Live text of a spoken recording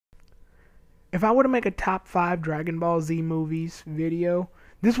if I were to make a top 5 Dragon Ball Z movies video,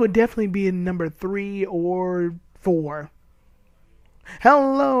 this would definitely be in number 3 or 4.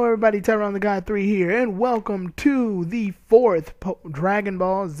 Hello, everybody. Tyrone the God 3 here, and welcome to the 4th Dragon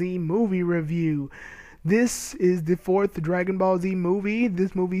Ball Z movie review. This is the 4th Dragon Ball Z movie.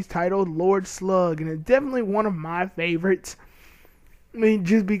 This movie's titled Lord Slug, and it's definitely one of my favorites. I mean,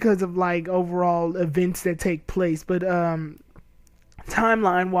 just because of like overall events that take place, but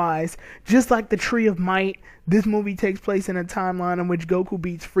timeline-wise, just like the Tree of Might, this movie takes place in a timeline in which Goku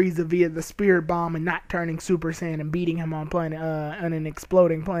beats Frieza via the Spirit Bomb and not turning Super Saiyan and beating him on an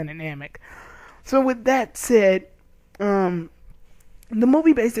exploding planet Namek. So with that said, the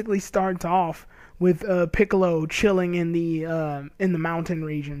movie basically starts off with Piccolo chilling in the mountain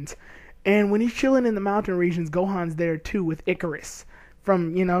regions, and when he's chilling in the mountain regions, Gohan's there too with Icarus.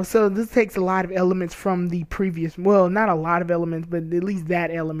 So this takes a lot of elements from the previous, well, not a lot of elements, but at least that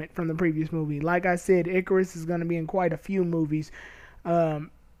element from the previous movie. Like I said, Icarus is going to be in quite a few movies,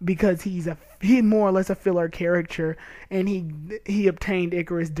 because he's more or less a filler character, and he obtained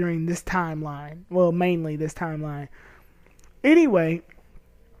Icarus during this timeline. Well, mainly this timeline. Anyway,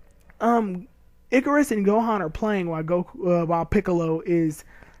 Icarus and Gohan are playing while Piccolo is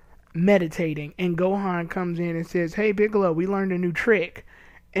meditating, and Gohan comes in and says, "Hey Piccolo, we learned a new trick."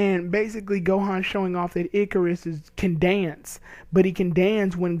 And basically Gohan's showing off that Icarus can dance, but he can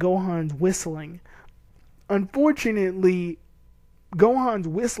dance when Gohan's whistling. Unfortunately, Gohan's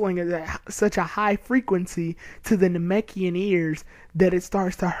whistling is at such a high frequency to the Namekian ears that it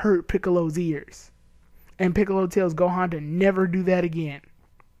starts to hurt Piccolo's ears. And Piccolo tells Gohan to never do that again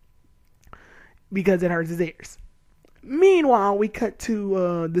because it hurts his ears. Meanwhile, we cut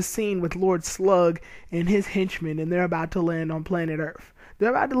to the scene with Lord Slug and his henchmen, and they're about to land on planet Earth.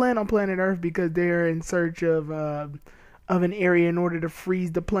 They're about to land on planet Earth because they're in search of an area in order to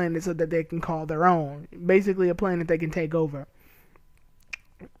freeze the planet so that they can call their own. Basically, a planet they can take over.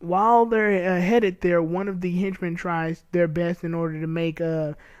 While they're headed there, one of the henchmen tries their best in order to make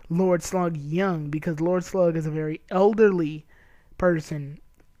Lord Slug young, because Lord Slug is a very elderly person,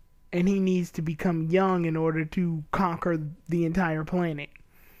 and he needs to become young in order to conquer the entire planet.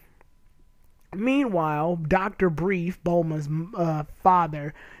 Meanwhile, Dr. Brief, Bulma's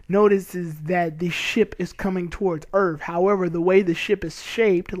father, notices that the ship is coming towards Earth. However, the way the ship is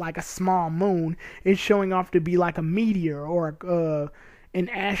shaped, like a small moon, is showing off to be like a meteor or an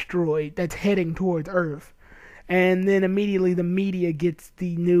asteroid that's heading towards Earth. And then immediately the media gets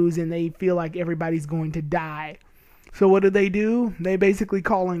the news, and they feel like everybody's going to die. So what do? They basically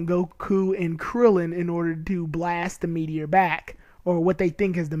call in Goku and Krillin in order to blast the meteor back, or what they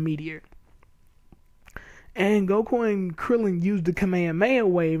think is the meteor. And Goku and Krillin use the Kamehameha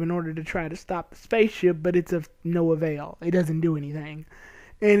wave in order to try to stop the spaceship, but it's of no avail. It doesn't do anything.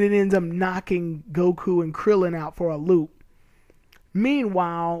 And it ends up knocking Goku and Krillin out for a loop.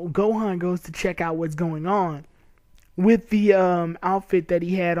 Meanwhile, Gohan goes to check out what's going on with the outfit that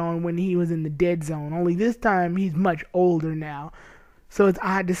he had on when he was in the dead zone. Only this time he's much older now, so it's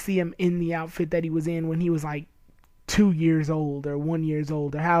odd to see him in the outfit that he was in when he was like 2 years old or 1 year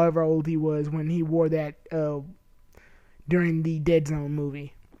old, or however old he was when he wore that during the dead zone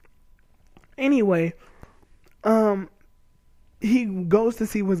movie. Anyway, he goes to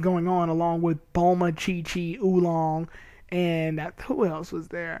see what's going on along with Bulma, Chi-Chi, Oolong, and who else was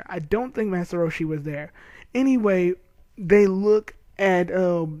there? I don't think Master Roshi was there. Anyway, they look at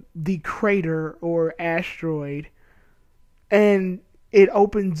the crater or asteroid, and it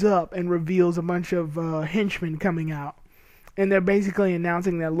opens up and reveals a bunch of henchmen coming out. And they're basically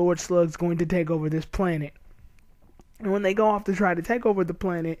announcing that Lord Slug's going to take over this planet. And when they go off to try to take over the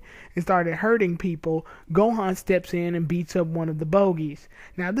planet and started hurting people, Gohan steps in and beats up one of the bogies.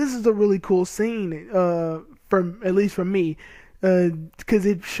 Now, this is a really cool scene, at least for me, because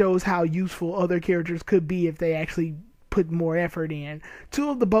it shows how useful other characters could be if they actually put more effort in. Two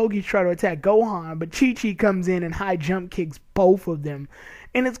of the bogies try to attack Gohan, but Chi-Chi comes in and high jump kicks both of them.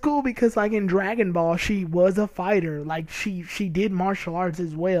 And it's cool because, like in Dragon Ball, she was a fighter. Like, she did martial arts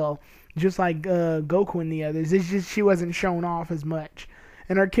as well, just like Goku and the others. It's just she wasn't shown off as much.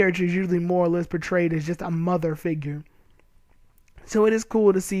 And her character is usually more or less portrayed as just a mother figure. So it is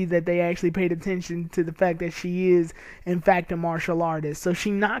cool to see that they actually paid attention to the fact that she is, in fact, a martial artist. So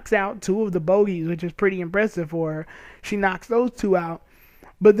she knocks out two of the bogies, which is pretty impressive for her. She knocks those two out,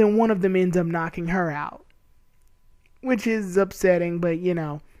 but then one of them ends up knocking her out, which is upsetting, but you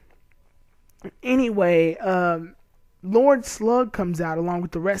know. Anyway, Lord Slug comes out along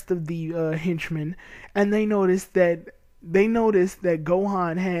with the rest of the henchmen, and they notice that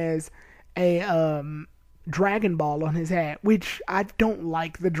Gohan has a Dragon Ball on his hat, which I don't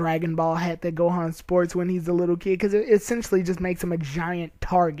like the Dragon Ball hat that Gohan sports when he's a little kid, because it essentially just makes him a giant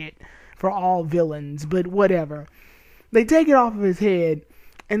target for all villains, but whatever. They take it off of his head,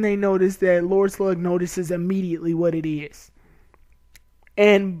 and they notice that Lord Slug notices immediately what it is.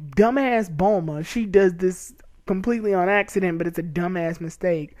 And dumbass Bulma, she does this completely on accident, but it's a dumbass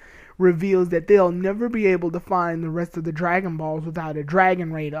mistake, reveals that they'll never be able to find the rest of the Dragon Balls without a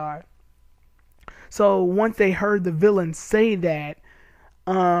dragon radar. So once they heard the villains say that,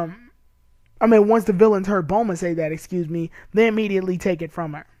 once the villains heard Bulma say that, they immediately take it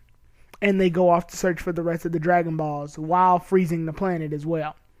from her. And they go off to search for the rest of the Dragon Balls while freezing the planet as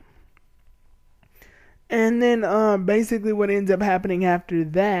well. And then basically what ends up happening after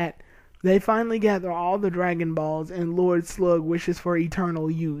that, they finally gather all the Dragon Balls, and Lord Slug wishes for eternal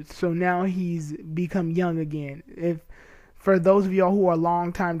youth. So now he's become young again. For those of y'all who are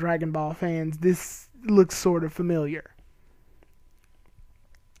longtime Dragon Ball fans, this looks sort of familiar.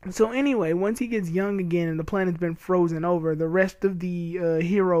 So anyway, once he gets young again and the planet's been frozen over, the rest of the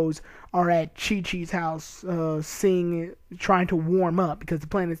heroes are at Chi-Chi's house trying to warm up because the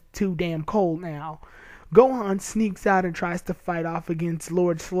planet's too damn cold now. Gohan sneaks out and tries to fight off against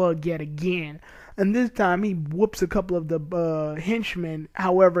Lord Slug yet again. And this time he whoops a couple of the henchmen.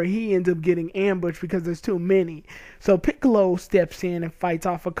 However, he ends up getting ambushed because there's too many. So Piccolo steps in and fights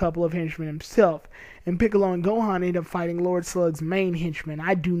off a couple of henchmen himself. And Piccolo and Gohan end up fighting Lord Slug's main henchman.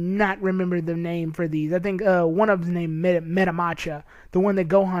 I do not remember the name for these. I think one of them is named Metamacha, the one that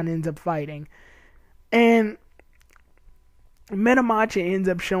Gohan ends up fighting. And Metamacha ends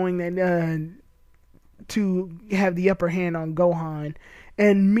up showing that to have the upper hand on Gohan.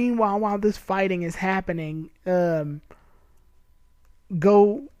 And meanwhile, while this fighting is happening, Goku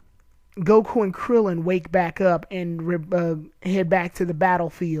and Krillin wake back up and head back to the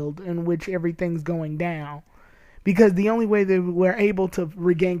battlefield in which everything's going down. Because the only way they were able to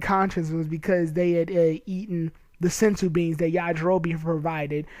regain consciousness was because they had eaten the sensu beans that Yajirobe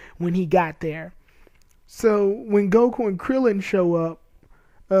provided when he got there. So when Goku and Krillin show up,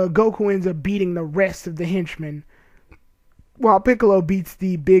 Goku ends up beating the rest of the henchmen, while Piccolo beats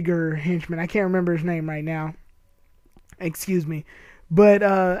the bigger henchman. I can't remember his name right now. Excuse me. But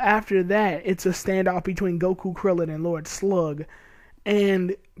after that, it's a standoff between Goku, Krillin, and Lord Slug.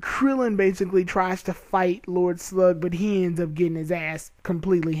 And Krillin basically tries to fight Lord Slug, but he ends up getting his ass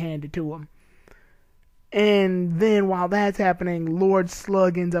completely handed to him. And then while that's happening, Lord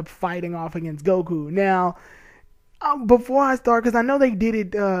Slug ends up fighting off against Goku. Now, before I start, because I know they did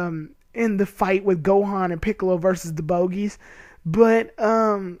it in the fight with Gohan and Piccolo versus the Bogies, but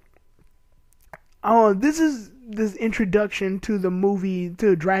this is this introduction to the movie,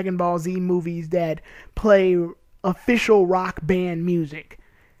 to Dragon Ball Z movies that play official rock band music.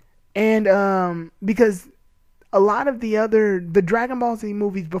 And because a lot of the Dragon Ball Z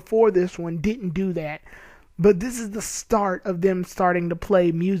movies before this one didn't do that. But this is the start of them starting to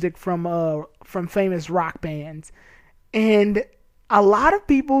play music from famous rock bands. And a lot of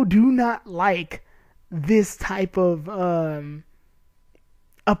people do not like this type of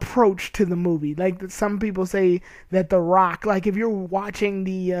approach to the movie. Like, some people say that The Rock, like if you're watching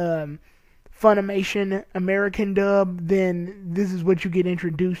the Funimation American dub, then this is what you get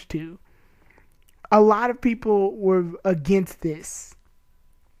introduced to. A lot of people were against this.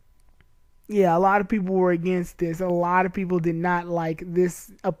 Yeah, a lot of people were against this. A lot of people did not like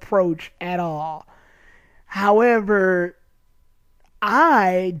this approach at all. However,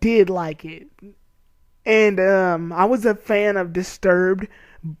 I did like it. And I was a fan of Disturbed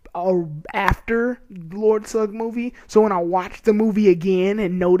after Lord Slug movie. So when I watched the movie again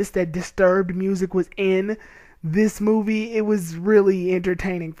and noticed that Disturbed music was in this movie, it was really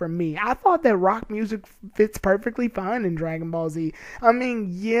entertaining for me. I thought that rock music fits perfectly fine in Dragon Ball Z. I mean,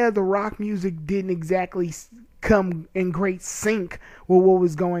 yeah, the rock music didn't exactly come in great sync with what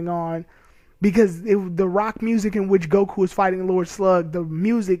was going on, because the rock music in which Goku was fighting Lord Slug, the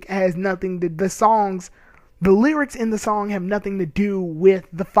music has nothing to, the lyrics in the song have nothing to do with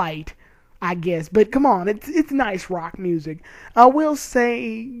the fight, I guess. But come on, it's nice rock music. I will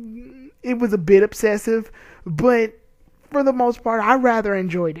say it was a bit obsessive, but for the most part, I rather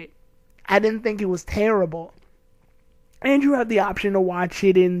enjoyed it. I didn't think it was terrible. And you have the option to watch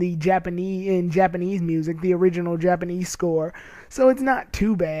it in Japanese music, the original Japanese score. So it's not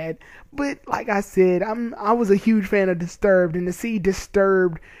too bad. But like I said, I was a huge fan of Disturbed, and to see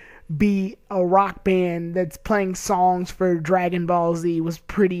Disturbed be a rock band that's playing songs for Dragon Ball Z was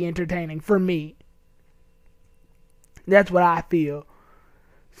pretty entertaining for me. That's what I feel.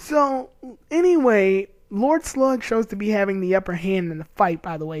 So anyway, Lord Slug shows to be having the upper hand in the fight,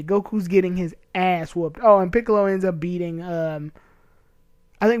 by the way. Goku's getting his ass whooped. Oh, and Piccolo ends up beating.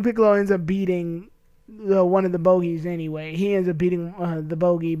 I think Piccolo ends up beating one of the bogies anyway. He ends up beating the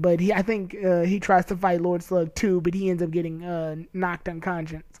bogey, but I think he tries to fight Lord Slug too, but he ends up getting knocked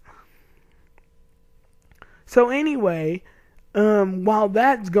unconscious. So anyway, while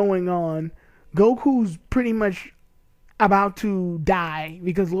that's going on, Goku's pretty much about to die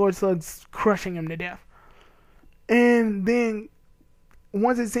because Lord Slug's crushing him to death. And then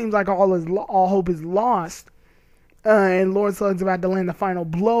once it seems like all hope is lost, and Lord Slug's about to land the final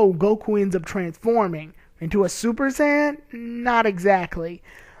blow, Goku ends up transforming into a Super Saiyan? Not exactly.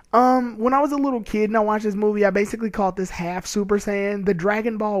 When I was a little kid and I watched this movie, I basically called this half Super Saiyan. The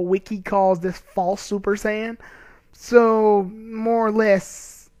Dragon Ball Wiki calls this false Super Saiyan. So, more or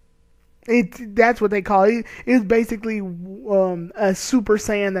less, that's what they call it. It's basically a Super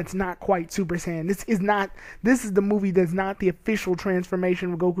Saiyan that's not quite Super Saiyan. This is the movie that's not the official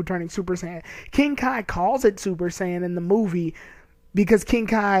transformation of Goku turning Super Saiyan. King Kai calls it Super Saiyan in the movie because King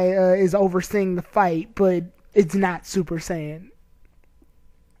Kai is overseeing the fight, but it's not Super Saiyan.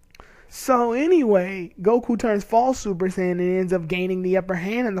 So anyway, Goku turns false Super Saiyan and ends up gaining the upper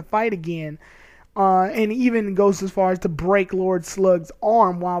hand in the fight again. And even goes as far as to break Lord Slug's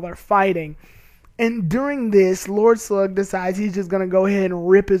arm while they're fighting. And during this, Lord Slug decides he's just going to go ahead and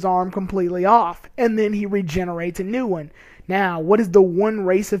rip his arm completely off. And then he regenerates a new one. Now, what is the one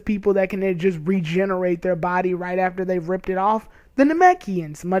race of people that can just regenerate their body right after they've ripped it off? The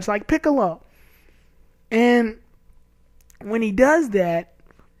Namekians, much like Piccolo. And when he does that,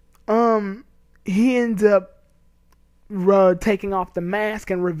 he ends up taking off the mask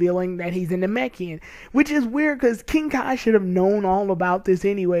and revealing that he's a Namekian, which is weird because King Kai should have known all about this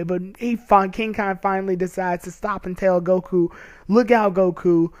anyway, but King Kai finally decides to stop and tell Goku, look out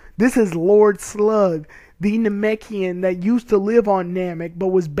Goku, this is Lord Slug, the Namekian that used to live on Namek but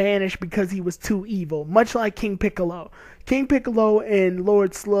was banished because he was too evil, much like King Piccolo. King Piccolo and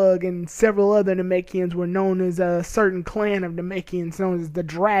Lord Slug and several other Namekians were known as a certain clan of Namekians known as the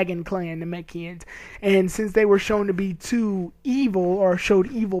Dragon Clan Namekians. And since they were shown to be too evil or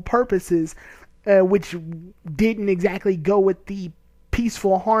showed evil purposes, which didn't exactly go with the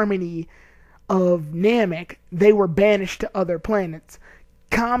peaceful harmony of Namek, they were banished to other planets.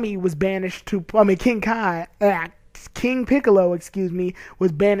 King Piccolo,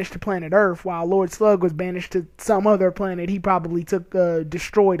 was banished to planet Earth, while Lord Slug was banished to some other planet he probably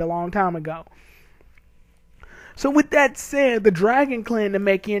destroyed a long time ago. So with that said, the Dragon Clan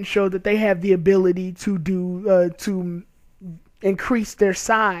Namekians show that they have the ability to increase their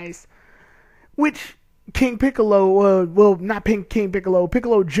size, which King Piccolo,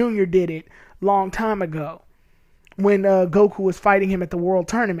 Piccolo Jr. did it long time ago when Goku was fighting him at the World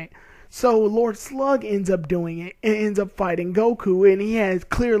Tournament. So Lord Slug ends up doing it and ends up fighting Goku, and he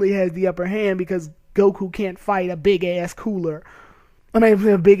clearly has the upper hand because Goku can't fight a big ass Lord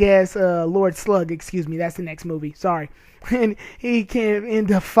Slug, that's the next movie, sorry. And he can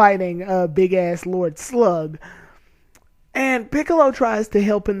end up fighting a big ass Lord Slug. And Piccolo tries to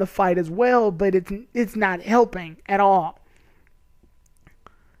help in the fight as well, but it's not helping at all.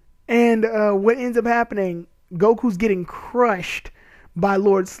 And what ends up happening, Goku's getting crushed by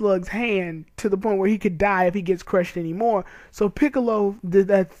Lord Slug's hand to the point where he could die if he gets crushed anymore. So Piccolo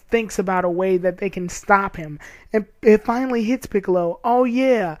thinks about a way that they can stop him. And it finally hits Piccolo, oh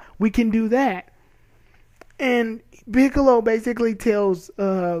yeah, we can do that. And Piccolo basically tells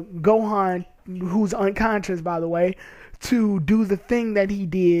Gohan, who's unconscious by the way, to do the thing that he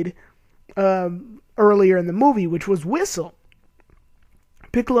did earlier in the movie, which was whistle.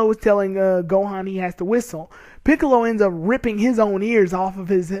 Piccolo was telling Gohan he has to whistle. Piccolo ends up ripping his own ears off of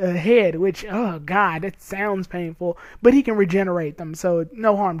his head, which, oh god, it sounds painful, but he can regenerate them, so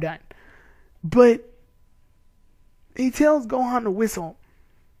no harm done. But he tells Gohan to whistle,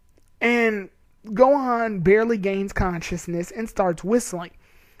 and Gohan barely gains consciousness and starts whistling.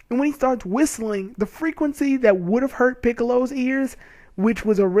 And when he starts whistling, the frequency that would have hurt Piccolo's ears, which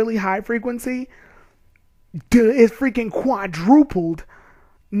was a really high frequency, is freaking quadrupled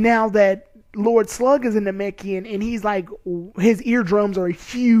now that Lord Slug is a Namekian, and he's like, his eardrums are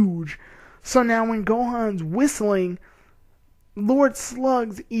huge. So now when Gohan's whistling, Lord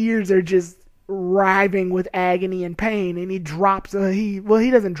Slug's ears are just writhing with agony and pain, and he drops, he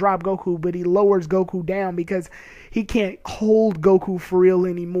doesn't drop Goku, but he lowers Goku down because he can't hold Goku for real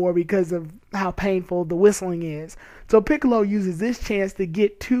anymore because of how painful the whistling is. So Piccolo uses this chance to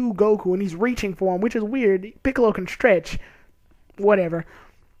get to Goku, and he's reaching for him, which is weird. Piccolo can stretch, whatever.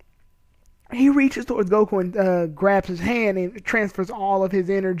 He reaches towards Goku and grabs his hand and transfers all of his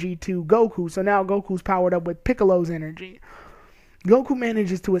energy to Goku. So now Goku's powered up with Piccolo's energy. Goku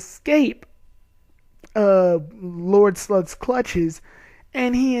manages to escape Lord Slug's clutches,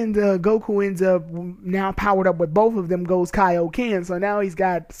 and Goku ends up now powered up with both of them, goes Kaioken, so now he's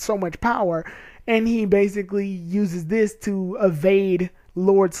got so much power, and he basically uses this to evade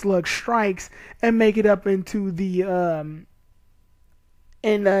Lord Slug's strikes and make it up into the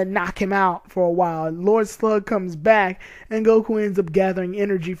and knock him out for a while. Lord Slug comes back, and Goku ends up gathering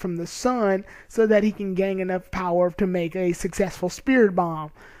energy from the sun so that he can gain enough power to make a successful spirit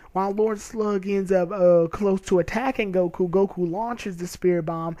bomb. While Lord Slug ends up close to attacking Goku, Goku launches the spirit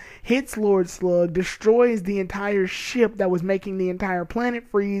bomb, hits Lord Slug, destroys the entire ship that was making the entire planet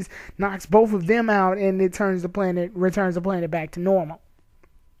freeze, knocks both of them out, and it returns the planet back to normal.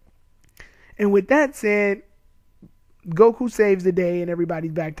 And with that said, Goku saves the day and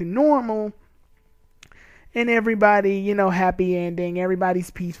everybody's back to normal. And everybody, happy ending.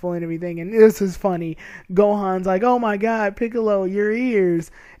 Everybody's peaceful and everything. And this is funny. Gohan's like, oh my god, Piccolo, your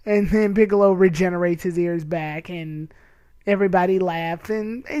ears. And then Piccolo regenerates his ears back. And everybody laughs.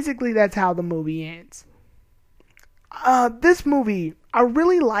 And basically that's how the movie ends. This movie, I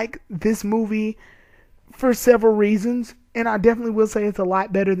really like this movie for several reasons. And I definitely will say it's a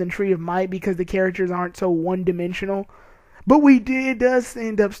lot better than Tree of Might because the characters aren't so one-dimensional. But it does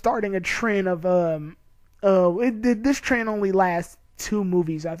end up starting a trend of... this trend only lasts 2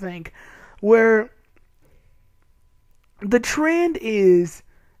 movies, I think, where the trend is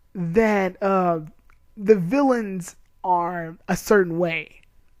that the villains are a certain way.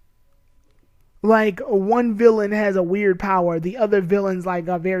 Like, one villain has a weird power, the other villain's like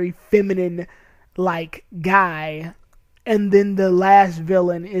a very feminine, like, guy, and then the last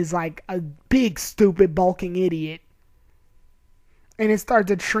villain is like a big, stupid, bulking idiot. And it starts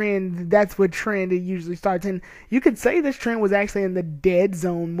a trend. That's what trend it usually starts. And you could say this trend was actually in the Dead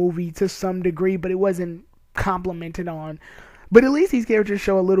Zone movie to some degree, but it wasn't complimented on. But at least these characters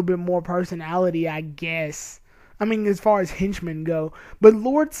show a little bit more personality, I guess. I mean, as far as henchmen go. But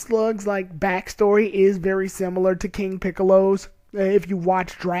Lord Slug's backstory is very similar to King Piccolo's if you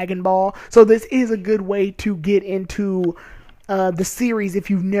watch Dragon Ball. So this is a good way to get into the series if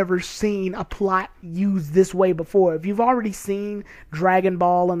you've never seen a plot used this way before. If you've already seen Dragon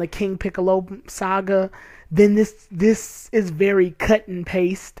Ball and the King Piccolo saga, then this is very cut and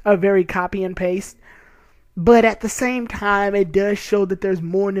paste, very copy and paste. But at the same time, it does show that there's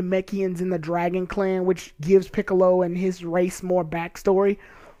more Namekians in the Dragon Clan, which gives Piccolo and his race more backstory.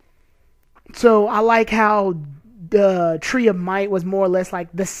 So I like how the Tree of Might was more or less like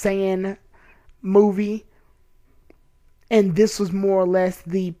the Saiyan movie. And this was more or less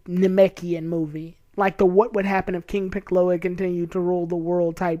the Namekian movie. Like the what would happen if King Piccolo had continued to rule the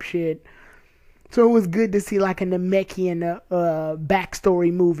world type shit. So it was good to see like a Namekian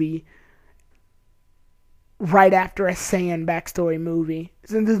backstory movie right after a Saiyan backstory movie.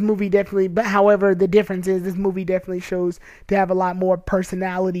 So this movie definitely, but however, the difference is this movie definitely shows to have a lot more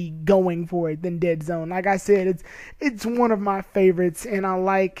personality going for it than Dead Zone. Like I said, it's one of my favorites, and I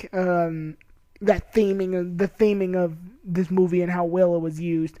like the theming of this movie and how well it was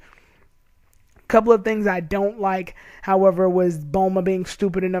used. A couple of things I don't like, however, was Bulma being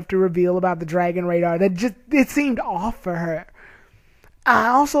stupid enough to reveal about the Dragon Radar. It seemed off for her. I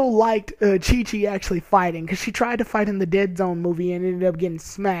also liked Chi-Chi actually fighting, because she tried to fight in the Dead Zone movie and ended up getting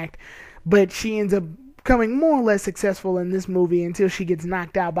smacked, but she ends up becoming more or less successful in this movie until she gets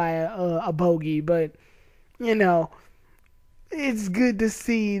knocked out by a bogey. But it's good to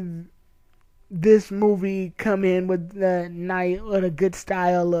see this movie come in with a good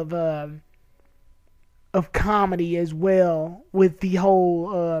style of comedy as well, with the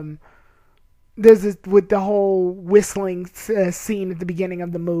whole with the whole whistling scene at the beginning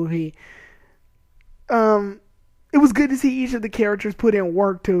of the movie. It was good to see each of the characters put in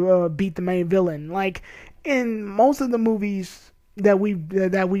work to beat the main villain. Like in most of the movies that we've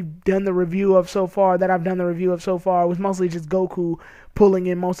done the review of so far, was mostly just Goku pulling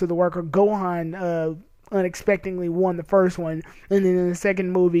in most of the work, or Gohan unexpectedly won the first one, and then in the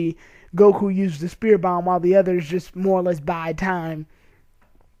second movie, Goku used the Spirit Bomb while the others just more or less bide time.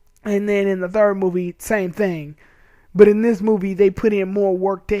 And then in the third movie, same thing. But in this movie, they put in more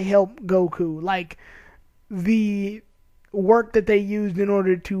work to help Goku. Like, the work that they used in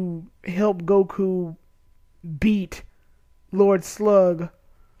order to help Goku beat Lord Slug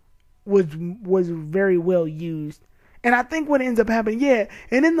was very well used. And I think what ends up happening,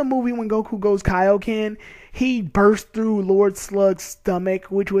 and in the movie when Goku goes Kaioken, he bursts through Lord Slug's stomach,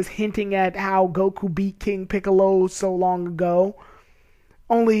 which was hinting at how Goku beat King Piccolo so long ago.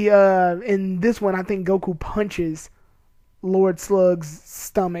 Only in this one, I think Goku punches Lord Slug's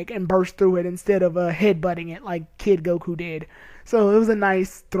stomach and bursts through it instead of headbutting it like Kid Goku did. So it was a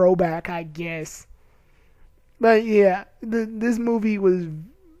nice throwback, I guess. But yeah, this movie was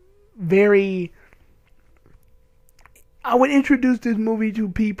very. I would introduce this movie to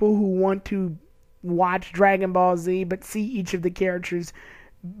people who want to watch Dragon Ball Z, but see each of the characters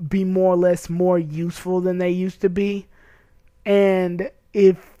be more or less more useful than they used to be. And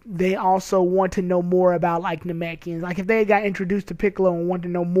if they also want to know more about like Namekians, like if they got introduced to Piccolo and want to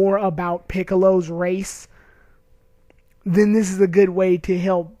know more about Piccolo's race, then this is a good way to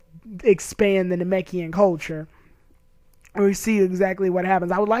help expand the Namekian culture. We see exactly what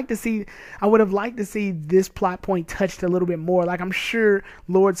happens. I would have liked to see this plot point touched a little bit more. Like, I'm sure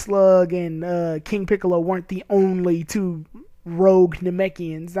Lord Slug and King Piccolo weren't the only two rogue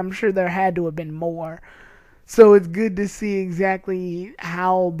Namekians. I'm sure there had to have been more. So it's good to see exactly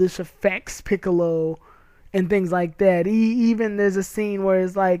how this affects Piccolo and things like that. Even there's a scene where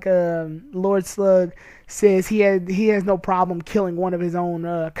it's like Lord Slug says he has no problem killing one of his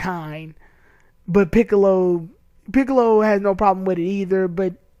own kind, but Piccolo has no problem with it either.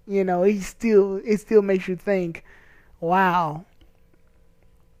 But you know, it still makes you think, wow.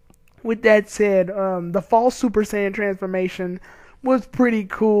 With that said, the false Super Saiyan transformation was pretty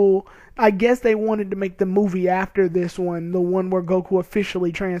cool. I guess they wanted to make the movie after this one, the one where Goku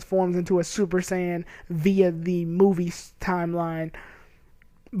officially transforms into a Super Saiyan via the movie timeline.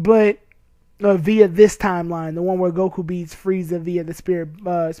 But via this timeline, the one where Goku beats Frieza via the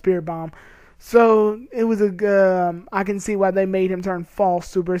Spirit Bomb. So it was I can see why they made him turn false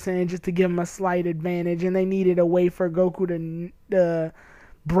Super Saiyan, just to give him a slight advantage, and they needed a way for Goku to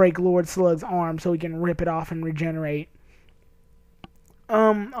break Lord Slug's arm so he can rip it off and regenerate.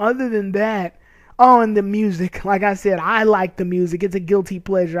 Other than that, and the music, like I said, I like the music. It's a guilty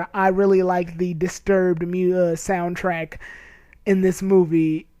pleasure. I really like the Disturbed soundtrack in this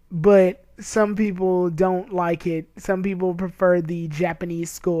movie, but some people don't like it. Some people prefer the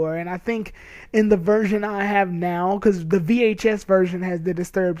Japanese score, and I think in the version I have now, because the VHS version has the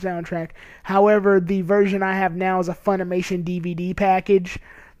Disturbed soundtrack, however, the version I have now is a Funimation DVD package,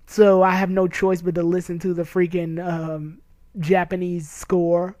 so I have no choice but to listen to the freaking Japanese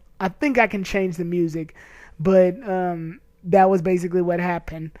score. I think I can change the music, but that was basically what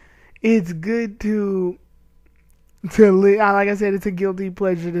happened. It's good to like I said, it's a guilty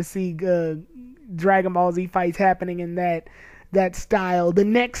pleasure to see Dragon Ball Z fights happening in that style. The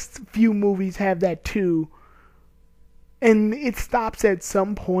next few movies have that too, and it stops at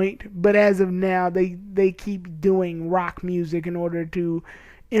some point. But as of now, they keep doing rock music in order to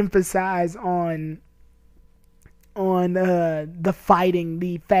emphasize on the fighting,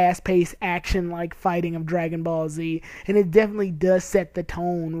 the fast-paced action-like fighting of Dragon Ball Z, and it definitely does set the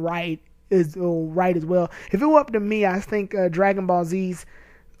tone right as well. If it were up to me, I think Dragon Ball Z's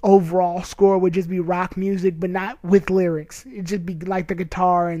overall score would just be rock music, but not with lyrics. It'd just be like the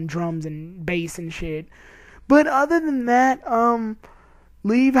guitar and drums and bass and shit. But other than that,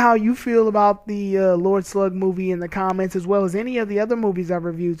 leave how you feel about the Lord Slug movie in the comments, as well as any of the other movies I've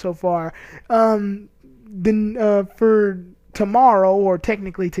reviewed so far. Then for tomorrow, or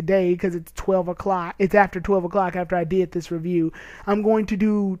technically today, because it's 12 o'clock, it's after 12 o'clock after I did this review, I'm going to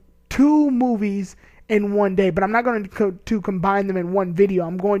do 2 movies in one day, but I'm not going to combine them in one video.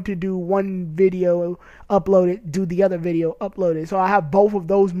 I'm going to do one video, upload it, do the other video, upload it. So I have both of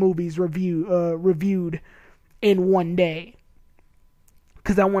those movies reviewed in one day,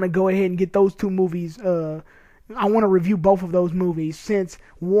 because I want to go ahead and get those 2 movies. I want to review both of those movies, since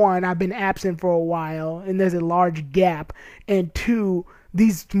 1, I've been absent for a while and there's a large gap, and 2,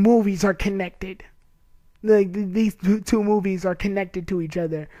 these movies are connected. These 2 movies are connected to each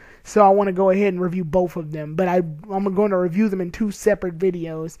other, so I want to go ahead and review both of them. But I'm going to review them in 2 separate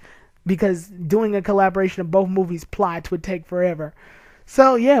videos, because doing a collaboration of both movies' plots would take forever.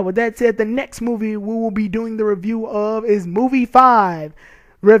 So yeah, with that said, the next movie we will be doing the review of is movie 5,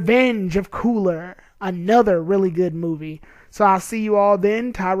 Revenge of Cooler. Another really good movie. So I'll see you all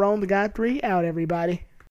then. Tyrone the God 3 out, everybody.